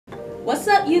What's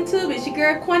up, YouTube? It's your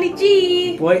girl, Kwani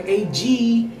G. Boy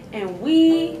AG. And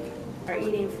we are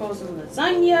eating frozen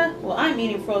lasagna. Well, I'm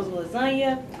eating frozen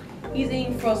lasagna. He's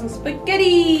eating frozen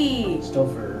spaghetti.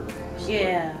 Stoffer.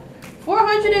 Yeah.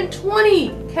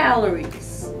 420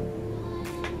 calories.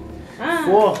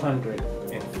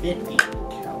 450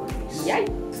 calories.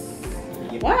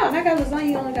 Yikes. Yep. Wow, I got lasagna,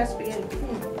 you only got spaghetti.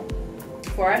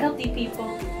 For our healthy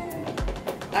people.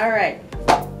 Alright.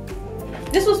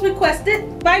 This was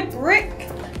requested by Brick.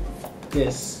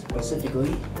 This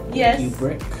specifically. Yes. Thank you,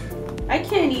 Brick. I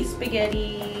can't eat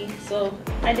spaghetti, so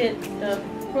I did the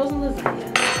frozen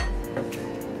lasagna.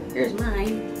 Here's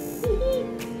mine.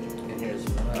 And here's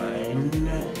mine.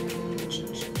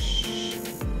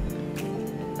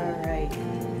 Alright.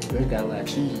 Brick got a lot of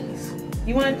cheese.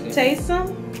 You want to taste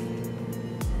some?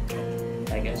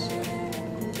 I guess so.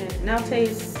 Okay, now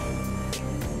taste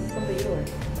some of yours.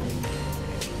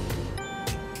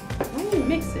 I'm gonna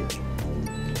mix it. I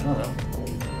don't know.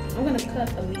 I'm gonna cut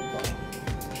a meatball.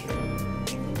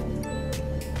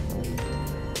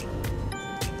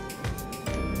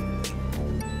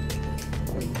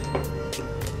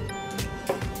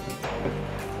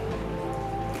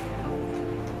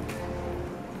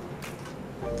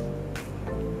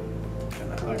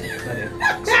 Kind of hard to cut it.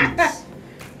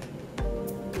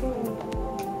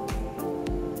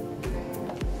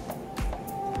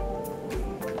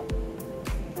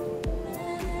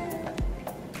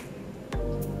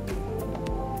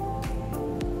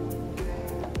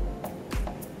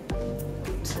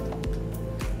 Cheese.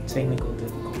 Technical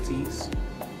difficulties.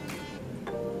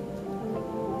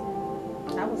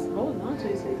 I was holding on to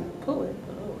it so you could pull it,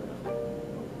 but oh well.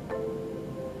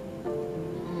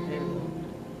 There we go.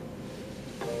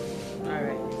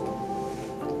 Alright.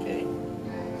 Okay.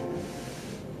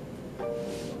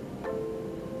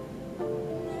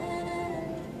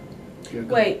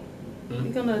 Wait, you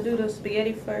gonna do the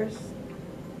spaghetti first?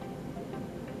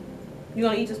 You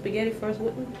gonna eat the spaghetti first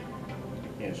with me?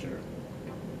 Yeah, sure.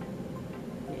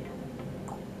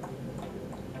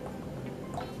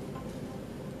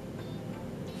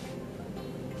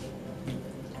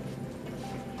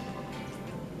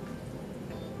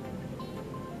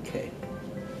 Okay.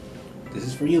 This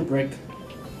is for you, Brick.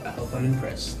 I hope I'm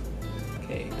impressed.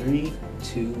 Okay, 3,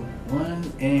 2,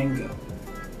 1, and go.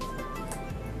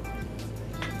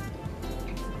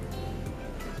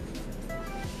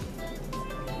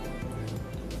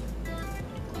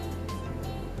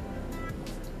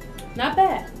 Not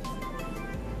bad.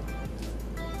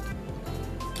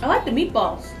 I like the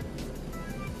meatballs.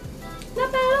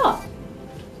 Not bad at all.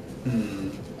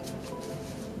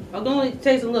 I'll only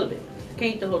taste a little bit.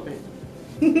 Can't eat the whole thing.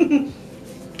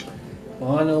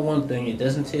 Well, I know one thing. It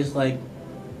doesn't taste like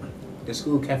the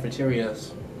school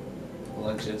cafeteria's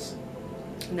lunches.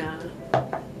 Nah.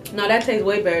 No, that tastes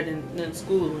way better than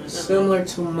school. Similar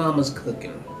to Mama's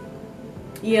cooking.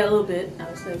 Yeah, a little bit. I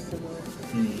would say similar.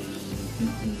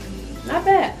 Not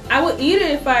bad. I would eat it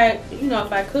if I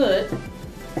could.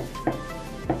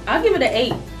 I'll give it an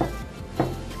 8.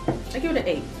 I give it an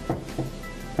 8.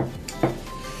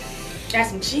 Got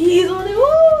some cheese on it.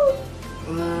 Woo!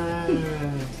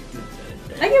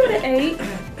 I give it an 8.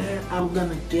 I'm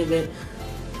gonna give it.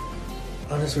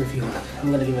 On this review,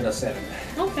 I'm gonna give it a 7.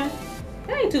 Okay.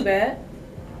 That ain't too bad.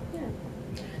 Yeah.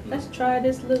 Let's try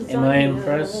this lasagna. Am I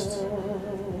impressed?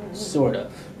 Sort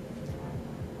of.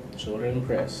 Sort of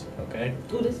impressed. Okay.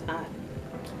 Ooh, this hot.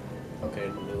 Okay,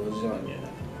 the lasagna.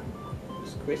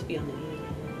 It's crispy on the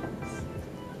ends.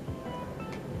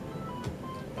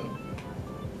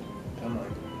 Come on.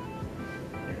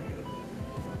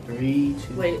 There we go. 3,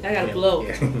 2. Wait, I gotta blow.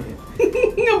 Yeah.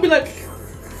 You're gonna be like,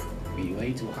 Be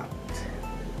way too hot.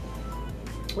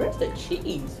 where's the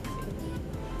cheese?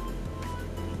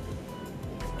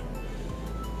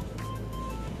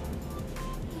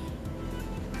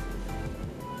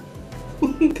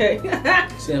 Okay.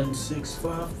 7, 6,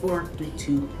 5, 4, 3,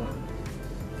 2, 1.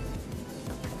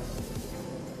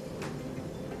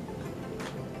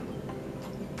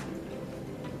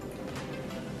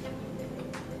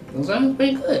 Lasagna's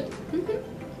pretty good.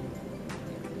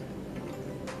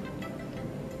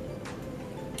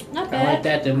 Not I bad. like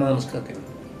that than Mom's cooking.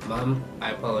 Mom,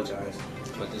 I apologize,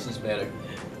 but this is better.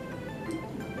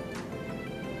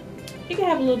 You can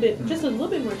have a little bit, just a little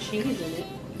bit more cheese in it.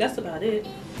 That's about it.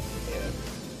 Yeah.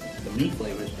 The meat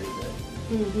flavor is pretty good.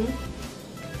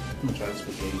 I'm gonna try the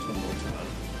spaghetti one more time.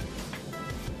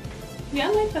 Yeah, I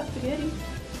like that spaghetti.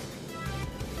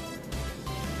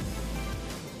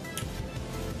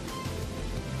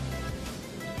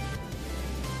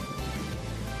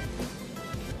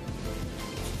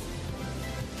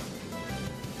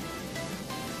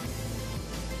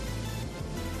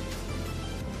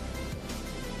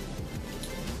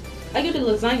 I give the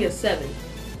lasagna a 7.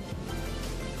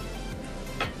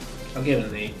 I'll give it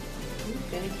an 8.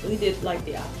 Okay, we did like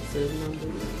the opposite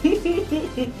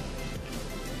number.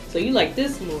 So you like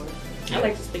this more? Yeah. I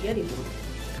like the spaghetti more.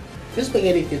 This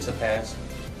spaghetti gets a pass.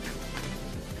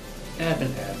 Half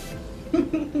and half.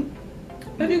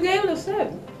 But you gave it a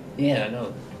 7. Yeah, I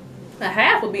know. A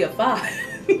half would be a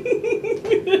 5.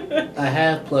 A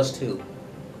half plus 2.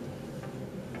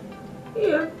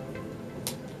 Yeah.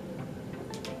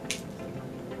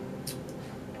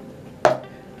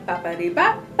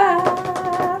 Ba-ba-dee-ba-ba.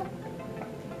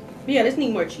 Yeah, let's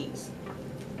need more cheese.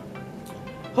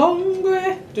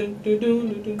 Hungry. Dun, dun,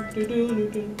 dun, dun, dun, dun, dun,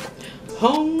 dun.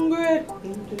 Hungry. Dun,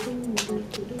 dun, dun, dun,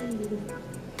 dun, dun, dun.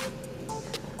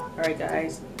 All right,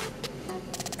 guys.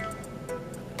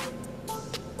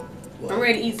 I'm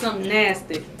ready to eat something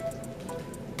nasty.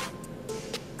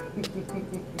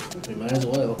 We might as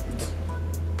well.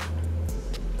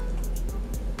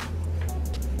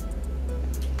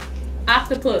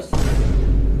 Octopus.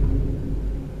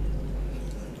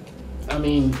 I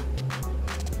mean,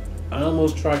 I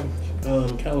almost tried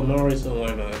calamari, so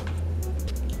why not?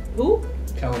 Who?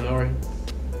 Calamari.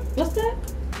 What's that?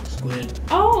 Squid.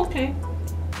 Oh, okay.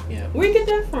 Yeah. Where you get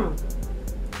that from?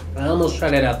 I almost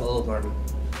tried that at the Olive Garden.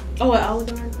 Oh, at Olive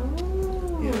Garden.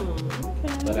 Oh, Yeah.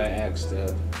 okay. But I asked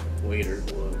the waiter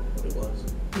what it was.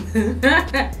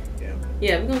 Yeah.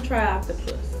 Yeah, we're gonna try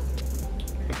octopus.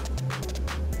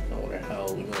 I wonder how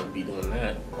we're gonna be doing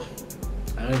that.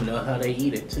 I don't even know how they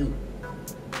eat it too.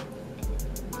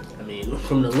 I mean,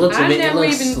 from the looks of I've it, it never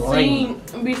looks even slimy.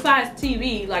 seen, besides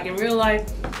TV, like in real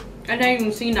life, I never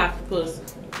even seen octopus.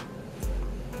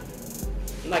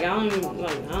 Like I don't even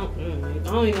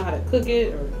know how to cook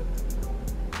it, or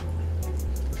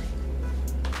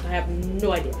I have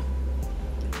no idea.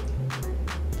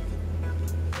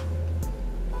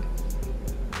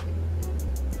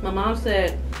 My mom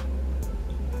said,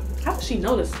 how does she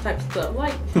know this type of stuff?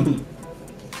 Like,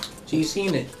 She's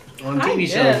seen it on I TV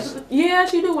guess. shows. Yeah,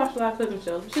 she do watch a lot of cooking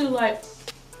shows. She was like,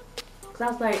 cause I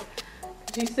was like,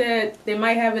 she said they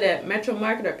might have it at Metro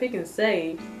Market or Pick and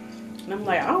Save. And I'm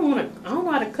like, I don't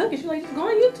know how to cook it. She's like, just go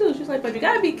on YouTube. She's like, but you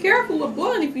gotta be careful with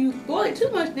boiling. If you boil it too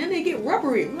much, then they get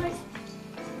rubbery. I'm like,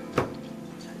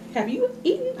 have you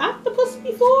eaten octopus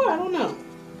before? I don't know.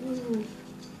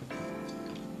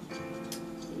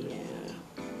 Yeah.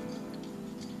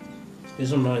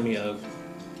 This reminds me of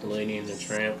The Lady and the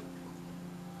Tramp.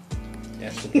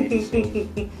 That's the crazy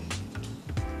scene.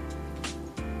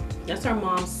 That's our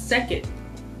mom's second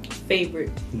favorite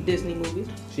Disney movie.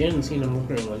 She hasn't seen the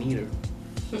modern one either.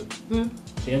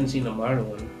 She hasn't seen the modern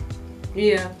one.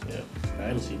 Yeah. Yeah, I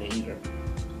haven't seen it either.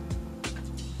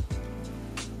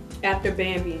 After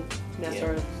Bambi, that's Yeah.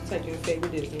 our second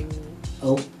favorite Disney movie.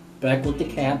 Oh, back with the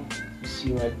cap. You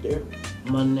see right there,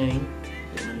 my name.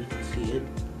 You can see it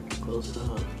close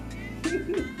up.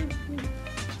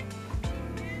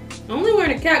 I'm only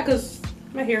wearing a cap because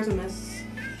my hair's a mess.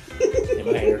 And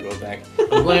my hair goes back.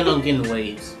 I'm planning on getting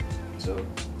waves, so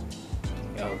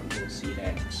y'all will see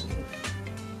that soon.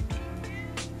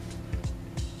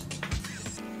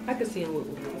 I can see him with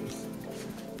waves.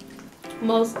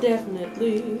 Most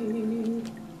definitely.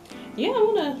 Yeah, I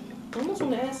almost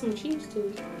want to add some cheese to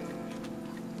it.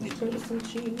 Put some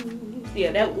cheese.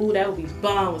 Yeah, that would be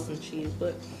bomb with some cheese,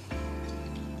 but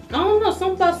I don't know,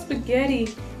 something about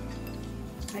spaghetti.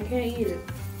 I can't eat it.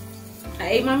 I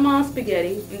ate my mom's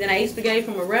spaghetti, and then I ate spaghetti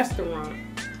from a restaurant.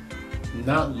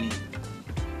 Not me.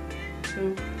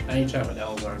 Mm. I ain't trying with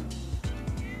Olive Garden.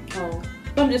 Oh,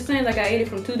 but I'm just saying, like I ate it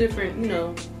from two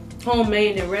different,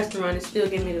 homemade and restaurant. It still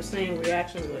gave me the same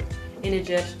reaction with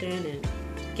indigestion and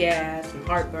gas and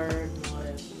heartburn and all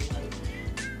that. So like,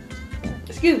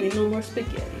 excuse me, no more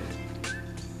spaghetti.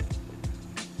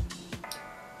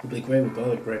 It'd be great with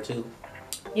garlic bread too.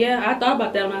 Yeah, I thought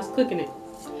about that when I was cooking it.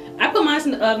 I put mine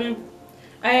in the oven.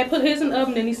 I had put his in the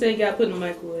oven, and he said you gotta put it in the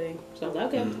microwave. So I was like,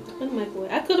 okay, put it in the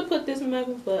microwave. I could have put this in the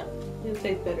microwave, but it'll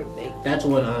taste better baked. That's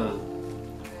what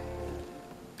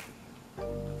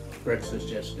Brett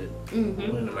suggested. Put it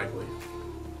in the microwave.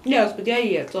 Yeah, spaghetti,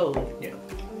 yeah, totally. Yeah.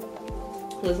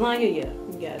 Lasagna, yeah,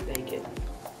 you gotta bake it.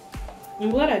 I'm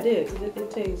glad I did, because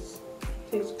it tastes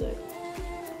good.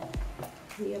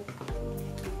 Yep.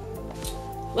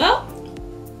 Well,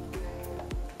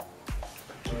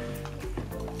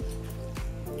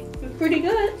 it's pretty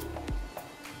good.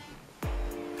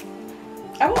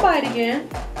 I will buy it again.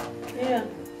 Yeah.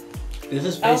 This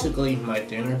is basically my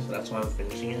dinner, so that's why I'm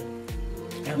finishing it.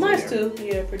 Mine too.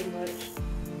 Yeah, pretty much.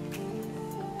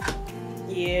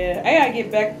 Yeah, I gotta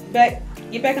get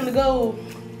back on the go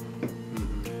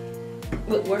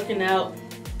with working out.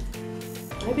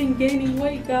 I've been gaining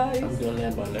weight, guys. I'm doing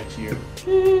that by next year.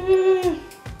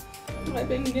 I've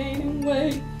been gaining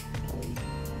weight.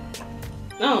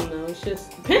 I don't know. It's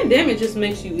just pandemic just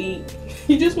makes you eat.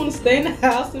 You just want to stay in the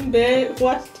house in bed,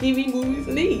 watch TV, movies,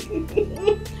 and eat.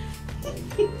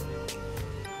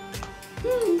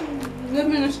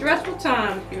 Living in a stressful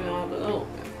time, you know. But oh,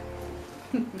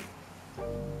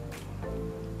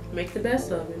 make the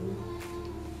best of it.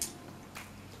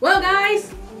 Well,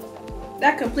 guys,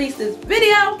 that completes this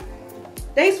video.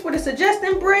 Thanks for the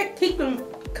suggestion, Brick. Keep them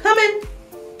coming.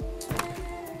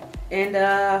 And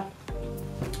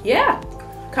yeah,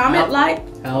 comment, like.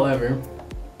 However,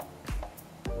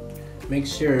 make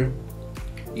sure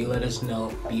you let us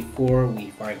know before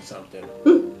we find something,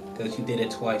 because you did it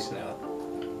twice now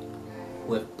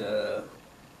with the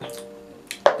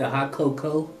hot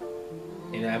cocoa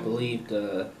and I believe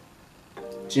the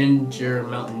ginger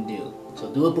Mountain Dew.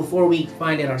 So do it before we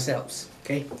find it ourselves,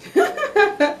 okay?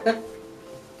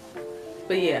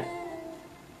 But yeah.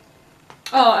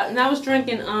 Oh, and I was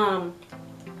drinking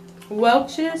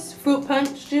Welch's fruit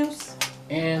punch juice.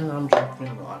 And I'm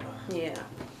drinking water. Yeah.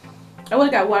 I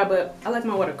would have got water, but I like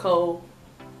my water cold.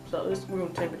 So it's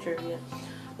room temperature, yeah.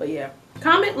 But yeah.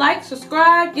 Comment, like,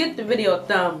 subscribe, give the video a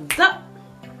thumbs up.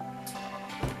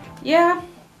 Yeah.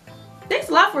 Thanks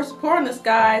a lot for supporting us,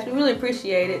 guys. We really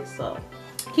appreciate it. So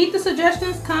keep the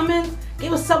suggestions coming.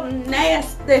 Give us something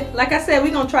nasty. Like I said,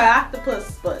 we're gonna try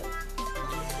octopus, but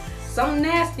something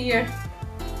nastier.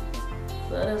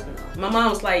 Let us know. My mom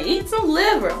was like, eat some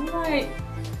liver. I'm like,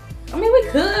 I mean, we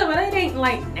could, but it ain't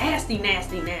like nasty.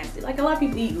 Like a lot of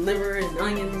people eat liver and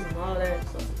onions and all that.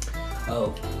 So.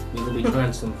 Oh, we will be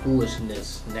trying some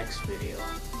foolishness next video.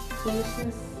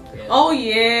 Foolishness? Yeah. Oh,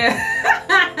 yeah.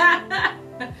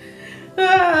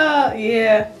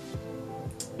 Yeah.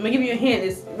 I'm gonna give you a hint.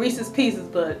 It's Reese's Pieces,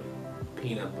 but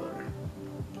Peanut butter.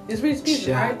 it's Reese's Pieces,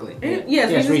 Chocolate. right? Yeah.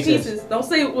 Yes, Reese's. Reese's Pieces. Don't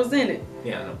say what was in it.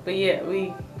 Yeah, I know. But yeah,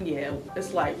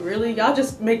 it's like, really? Y'all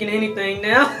just making anything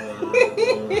now?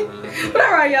 But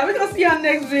alright, y'all. We're gonna see y'all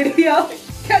next video.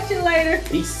 Catch you later.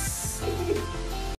 Peace.